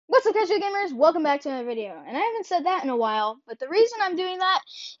Casual Gamers, welcome back to another video. And I haven't said that in a while, but the reason I'm doing that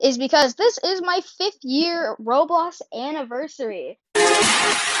is because this is my 5th year Roblox anniversary.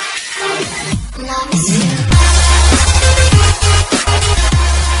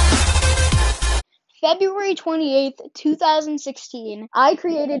 February 28th, 2016, I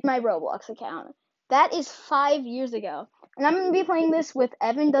created my Roblox account. That is 5 years ago. And I'm going to be playing this with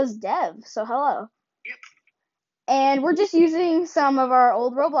Evan Does Dev, so hello. Yep. And we're just using some of our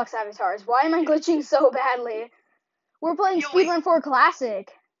old Roblox avatars. Why am I glitching so badly? We're playing Speedrun 4 Classic.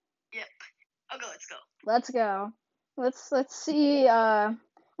 Yep. Okay, let's go. Let's go. Let's see.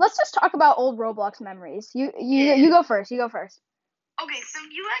 Let's just talk about old Roblox memories. You go first. You go first. Okay, so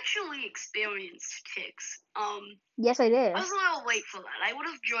you actually experienced ticks. Yes, I did. I was a little late for that. I would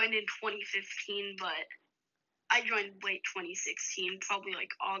have joined in 2015, but I joined late 2016, probably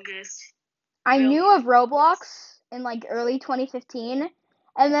like August. I knew of Roblox in like early 2015,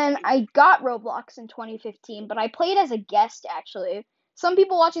 and then I got Roblox in 2015, but I played as a guest actually. Some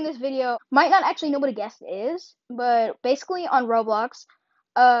people watching this video might not actually know what a guest is, but basically on Roblox,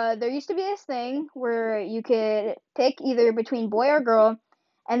 there used to be this thing where you could pick either between boy or girl,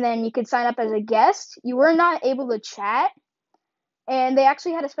 and then you could sign up as a guest. You were not able to chat, and they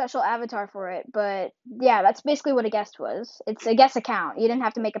actually had a special avatar for it, but yeah, that's basically what a guest was. It's a guest account. You didn't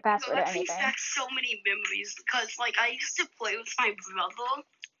have to make a password or anything. That brings back so many memories, because like I used to play with my brother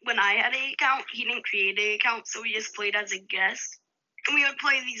when I had an account. He didn't create an account, so we just played as a guest. And we would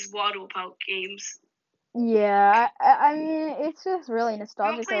play these water park games. Yeah, I mean, it's just really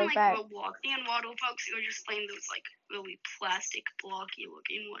nostalgic to look back. We were playing like Roblox and water parks. We were just playing those like really plastic, blocky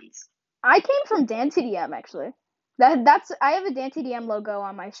looking ones. I came from DanTDM actually. That's I have a DanTDM logo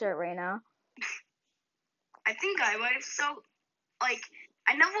on my shirt right now. I think I might have. So, like,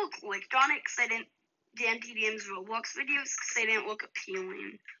 I never clicked on it because I didn't. DanTDM's Roblox videos because they didn't look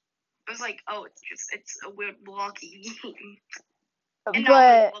appealing. I was like, oh, it's a weird blocky game. And now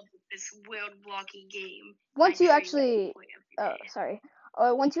I love this weird blocky game. Once you actually,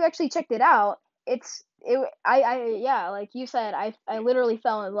 once you actually checked it out, like you said, I literally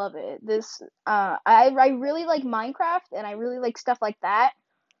fell in love with it. This, I really like Minecraft and I really like stuff like that.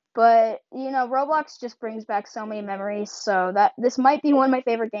 But you know, Roblox just brings back so many memories. So this might be one of my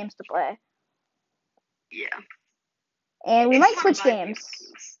favorite games to play. Yeah. And we might switch games.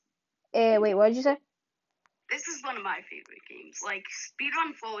 Wait, what did you say? This is one of my favorite games. Like,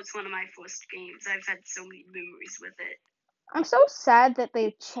 Speedrun 4 was one of my first games. I've had so many memories with it. I'm so sad that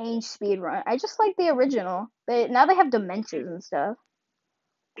they changed Speedrun. I just like the original. Now they have dimensions and stuff.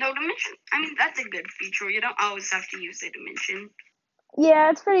 No, dimension, I mean, that's a good feature. You don't always have to use a dimension. Yeah,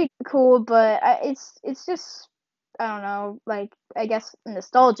 it's pretty cool, but it's just, I don't know, like, I guess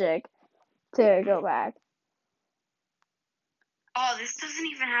nostalgic to go back. Oh, this doesn't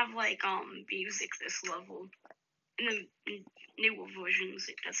even have, like, music this level. In the newer versions,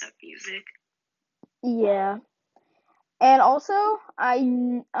 it does have music. Yeah. And also, I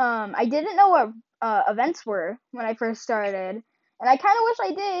didn't know what events were when I first started. And I kind of wish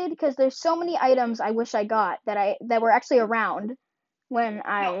I did, because there's so many items I wish I got that were actually around when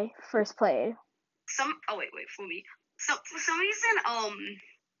I first played. For me. So, for some reason,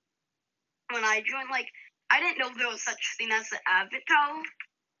 when I joined, like, I didn't know there was such thing as an avatar.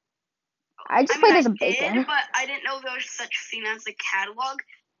 I played as a bacon. Did, but I didn't know there was such thing as a catalog.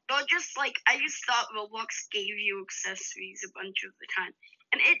 So I just thought Roblox gave you accessories a bunch of the time.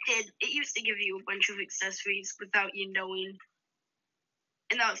 And it did. It used to give you a bunch of accessories without you knowing.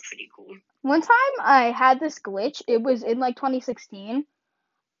 And that was pretty cool. One time I had this glitch. It was in like 2016.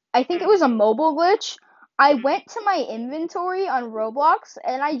 I think it was a mobile glitch. I went to my inventory on Roblox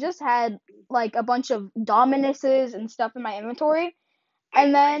and I just had like a bunch of Dominuses and stuff in my inventory.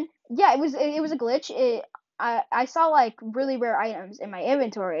 And then yeah, it was a glitch. I saw like really rare items in my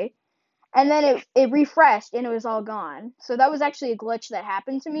inventory. And then it refreshed and it was all gone. So that was actually a glitch that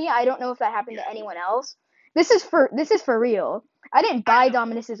happened to me. I don't know if that happened to anyone else. This is for real. I didn't buy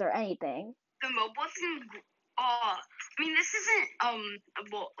Dominuses or anything. The mobile thing, I mean, this isn't a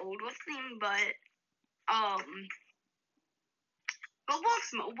older thing, but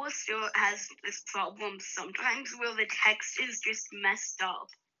Roblox mobile still has this problem sometimes where the text is just messed up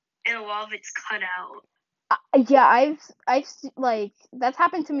and a lot of it's cut out. Yeah, I've like that's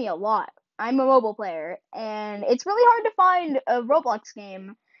happened to me a lot. I'm a mobile player, and it's really hard to find a Roblox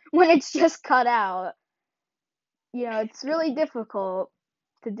game when it's just cut out. You know, it's really difficult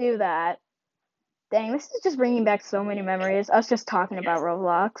to do that. Dang, this is just bringing back so many memories. Us just talking about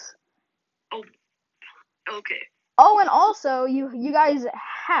Roblox. Oh, okay. Oh, and also, you guys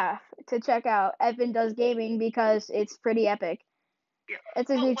have to check out Evan Does Gaming because it's pretty epic. Yeah.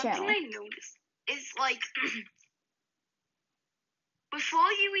 It's a But new one thing channel. I noticed is like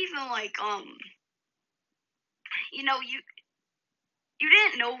before you even like you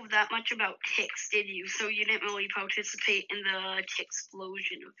didn't know that much about ticks, did you? So you didn't really participate in the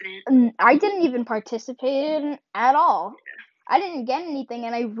Ticksplosion event. I didn't even participate in at all. I didn't get anything,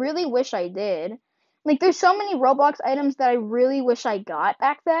 and I really wish I did. Like, there's so many Roblox items that I really wish I got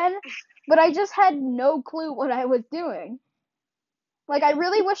back then, but I just had no clue what I was doing. Like, I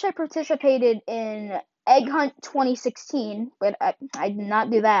really wish I participated in Egg Hunt 2016, but I did not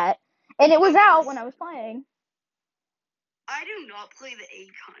do that. And it was out when I was playing. I do not play the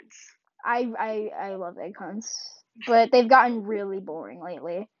egg hunts. I love egg hunts, but they've gotten really boring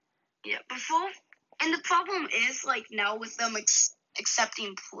lately. Yeah, before, and the problem is like now with them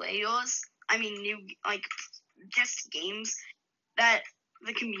accepting players. I mean, new like just games that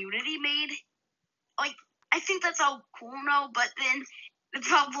the community made. Like, I think that's all cool now, but then the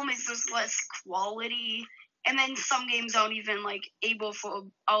problem is there's less quality, and then some games aren't even like able for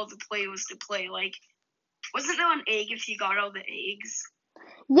all the players to play. Like, wasn't there an egg if you got all the eggs?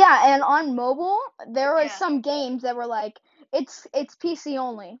 Yeah, and on mobile, there was Yeah. some games that were like, it's PC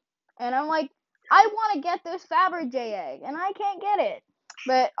only. And I'm like, I want to get this Fabergé egg, and I can't get it.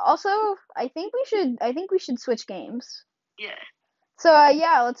 But also, I think we should switch games. Yeah. So,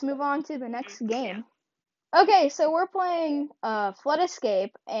 yeah, let's move on to the next game. Okay, so we're playing Flood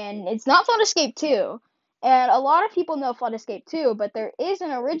Escape, and it's not Flood Escape 2. And a lot of people know Flood Escape 2, but there is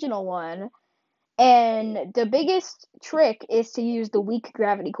an original one. And the biggest trick is to use the weak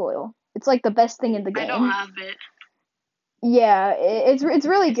gravity coil. It's like the best thing in the game. I don't have it. Yeah, it's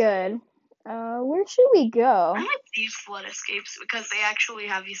really good. Where should we go? I like these Flood Escapes because they actually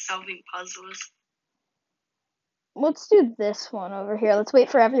have you solving puzzles. Let's do this one over here. Let's wait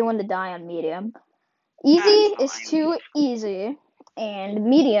for everyone to die on medium. Easy is too easy, and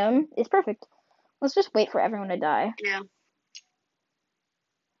medium is perfect. Let's just wait for everyone to die. Yeah.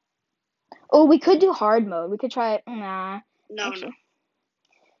 Oh, we could do hard mode. We could try it. Nah. No, Actually.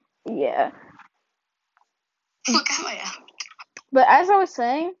 Yeah. Look at my app. But as I was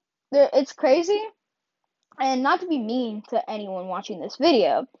saying, it's crazy, and not to be mean to anyone watching this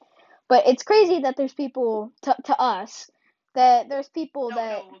video, but it's crazy that there's people to us that there's people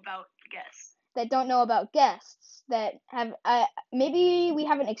that know about guests. That don't know about guests that have maybe we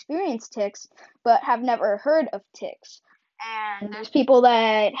haven't experienced ticks, but have never heard of ticks. And there's people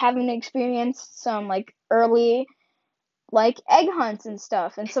that haven't experienced some like early like egg hunts and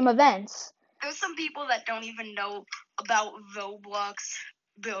stuff and some events. There's some people that don't even know about Roblox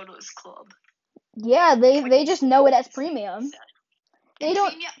Builders Club. Yeah, they just know it as premium. They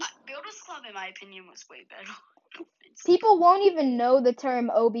don't. Builders Club, in my opinion, was way better. People won't even know the term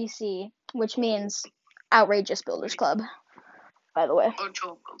OBC, which means Outrageous Builders Club. By the way. Or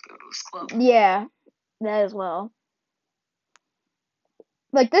Turbo Builders Club. Yeah, that as well.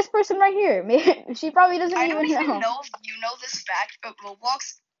 Like this person right here, she probably doesn't even know. I don't even know if you know this fact, but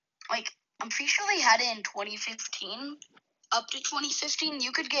Roblox, like, I'm pretty sure they had it in 2015. Up to 2015,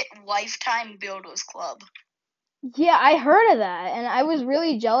 you could get lifetime Builders Club. Yeah, I heard of that, and I was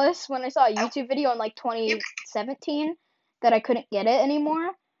really jealous when I saw a YouTube video in like 2017 that I couldn't get it anymore.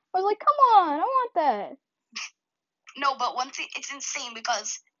 I was like, come on, I want that. No, but one thing, it's insane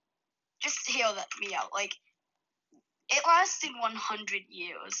because, just hear me out, like, it lasted 100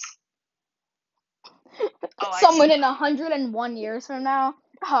 years. Someone in 101 years from now?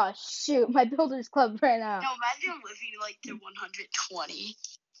 Oh, shoot, my Builders Club right now. No, imagine living, like, to 120,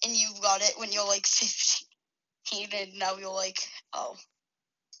 and you got it when you're, like, 15, and now you're, like,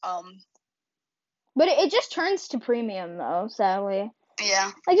 But it just turns to premium, though, sadly.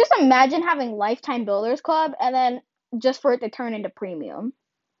 Yeah. Like, just imagine having Lifetime Builders Club, and then just for it to turn into premium.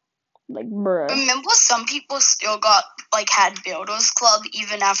 Like, bruh. Remember some people still had Builders Club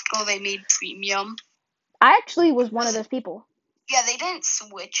even after they made premium? I actually was one of those people. Yeah, they didn't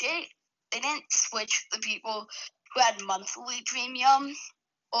switch it. They didn't switch the people who had monthly premium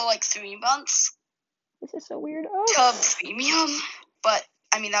or, like, 3 months. This is so weird. To premium. But,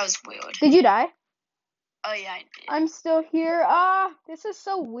 I mean, that was weird. Did you die? Oh, yeah, I did. I'm still here. This is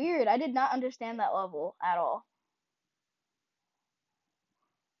so weird. I did not understand that level at all.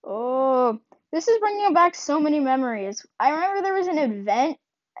 Oh, this is bringing back so many memories. I remember there was an event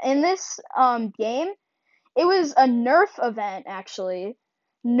in this game. It was a Nerf event, actually.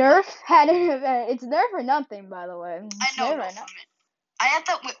 Nerf had an event. It's Nerf or nothing, by the way. I know Nerf from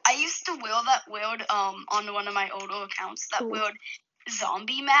it. I used to wear that weird on one of my older accounts, that weird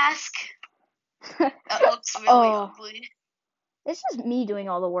zombie mask. That looks really ugly. It's just me doing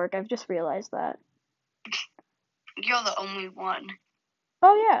all the work. I've just realized that. You're the only one.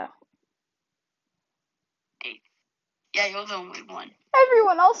 Oh yeah. Yeah, you're the only one.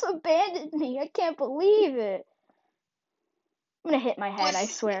 Everyone else abandoned me. I can't believe it. I'm gonna hit my head, I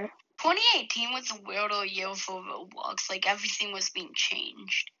swear. 2018 was a weirder year for Roblox. Like, everything was being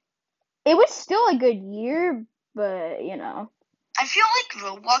changed. It was still a good year, but you know. I feel like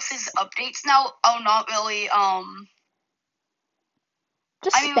Roblox's updates now are not really,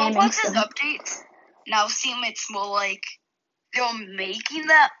 Just I mean, spamming Roblox's stuff. updates now seem it's more like they're making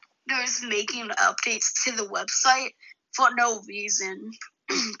updates to the website for no reason.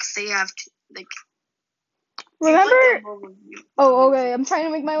 Because they have to, like, Remember? Oh, reviews. okay. I'm trying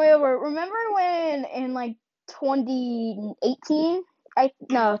to make my way over. Remember when in like 2018?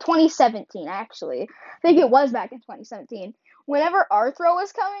 2017 actually. I think it was back in 2017. Whenever Arthro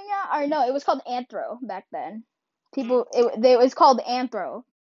was coming out, or no, it was called Anthro back then. It was called Anthro.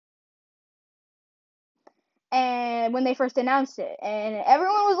 And when they first announced it, and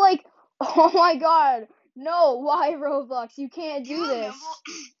everyone was like, "Oh my God, no! Why Roblox? You can't do this."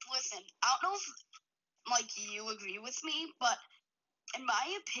 Listen, I don't know if like you agree with me, but in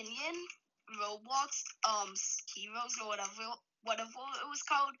my opinion, Roblox Heroes or whatever it was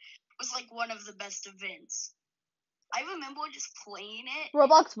called was like one of the best events. I remember just playing it.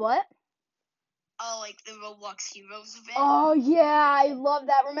 Roblox what? Like the Roblox Heroes event. Oh yeah, I love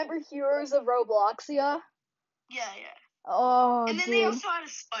that. Remember Heroes of Roblox, yeah? Yeah. Oh, And then dude. they also had a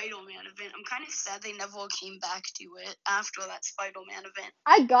Spider-Man event. I'm kind of sad they never came back to it after that Spider-Man event.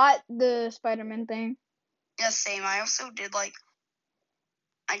 I got the Spider-Man thing. Yeah, same. I also did like.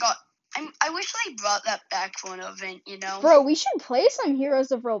 I wish they brought that back for an event. You know. Bro, we should play some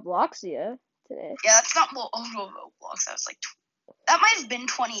Heroes of Robloxia today. Yeah, that's not what Roblox. That was like. That might have been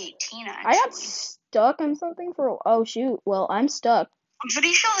 2018 actually. I got stuck on something for. Oh shoot. Well, I'm stuck. I'm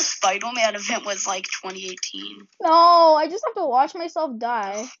pretty sure the Spider-Man event was like 2018. No, I just have to watch myself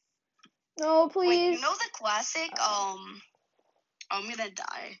die. No, please. Wait, you know the classic? I'm gonna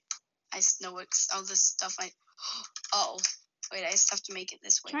die. I know all this stuff. Oh, wait, I just have to make it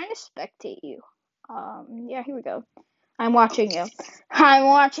this way. Trying to spectate you. Yeah, here we go. I'm watching you. I'm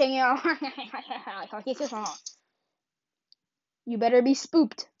watching you. You better be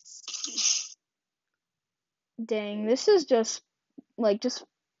spooked. Dang, this is just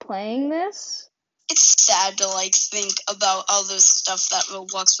playing this. It's sad to like think about all this stuff that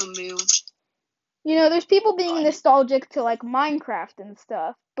Roblox removed. You know, there's people being nostalgic to like Minecraft and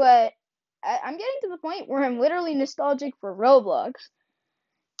stuff, but I'm getting to the point where I'm literally nostalgic for Roblox.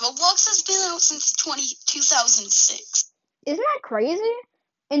 Roblox has been out since 2006. Isn't that crazy?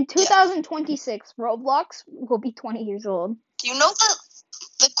 In 2026, Roblox will be 20 years old. You know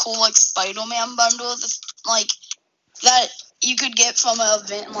the cool like Spider-Man bundle, that you could get from an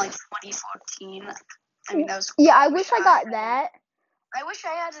event in like 2014. I mean, that was cool. Yeah, I wish I got that. I wish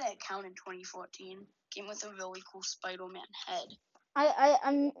I had an account in 2014. Came with a really cool Spider-Man head.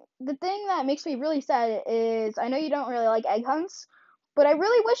 I'm the thing that makes me really sad is I know you don't really like egg hunts, but I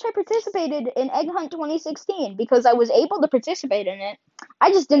really wish I participated in Egg Hunt 2016 because I was able to participate in it.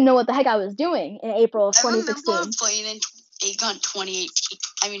 I just didn't know what the heck I was doing in April of 2016. I remember playing in Egg Hunt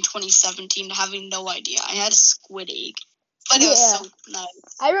 2017, having no idea. I had a squid egg, but it was so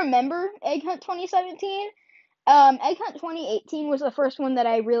nice. I remember Egg Hunt 2017. Egg Hunt 2018 was the first one that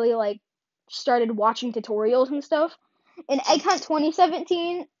I really like started watching tutorials and stuff. In Egg Hunt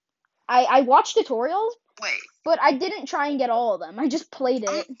 2017, I watched tutorials. Wait. But I didn't try and get all of them. I just played it.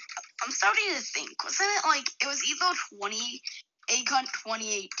 I'm starting to think. Wasn't it like it was either Egg Hunt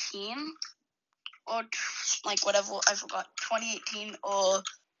 2018 or like whatever, I forgot, 2018 or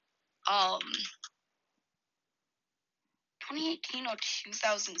 2018 or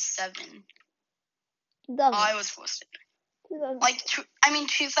 2007. I was forced to. Like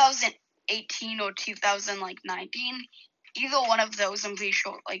 2018 or 2019. Either one of those, I'm pretty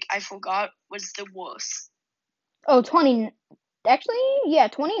sure. Like I forgot was the worst. Oh,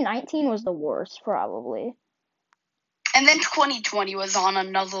 2019 was the worst, probably. And then 2020 was on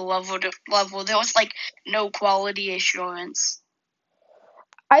another level. There was like no quality assurance.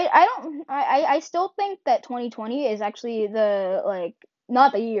 I still think that 2020 is actually the like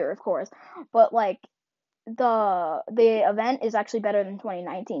not the year, of course, but like the event is actually better than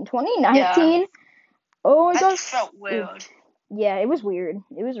 2019. 2019. Yeah. Oh my gosh. That just felt weird. Yeah, it was weird.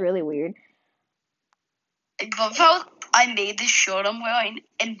 It was really weird. I love how I made this shirt I'm wearing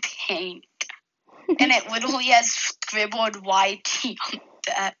in paint. And it literally has scribbled YT on the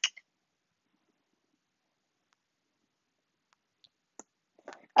back.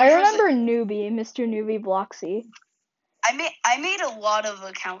 I remember Mr. Newbie Bloxy. I made a lot of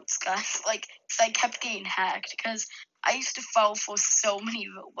accounts, guys. Like, 'cause I kept getting hacked. Because I used to fall for so many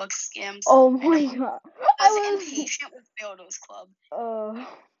Roblox scams. Oh my I god. was impatient with Builders Club. I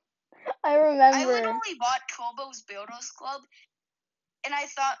I remember. literally bought Turbo's Builders Club, and I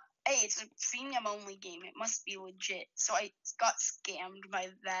thought, hey, it's a premium only game. It must be legit. So I got scammed by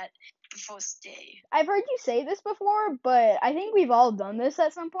that the first day. I've heard you say this before, but I think we've all done this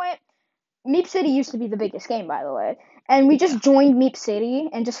at some point. Meep City used to be the biggest game, by the way, and we just joined Meep City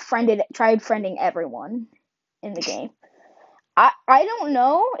and just tried friending everyone in the game. I don't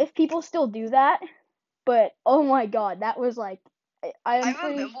know if people still do that, but oh my god, that was like I remember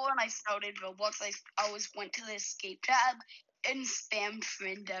when I started Roblox, I always went to the escape tab and spam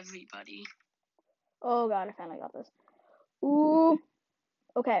friend everybody. Oh god, I finally got this. Ooh.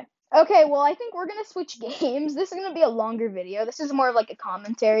 Okay. Okay, well, I think we're gonna switch games. This is gonna be a longer video. This is more of like a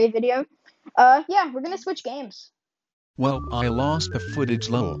commentary video. Yeah, we're gonna switch games. Well, I lost the footage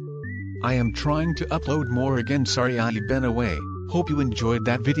lol. I am trying to upload more again, sorry I've been away. Hope you enjoyed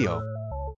that video.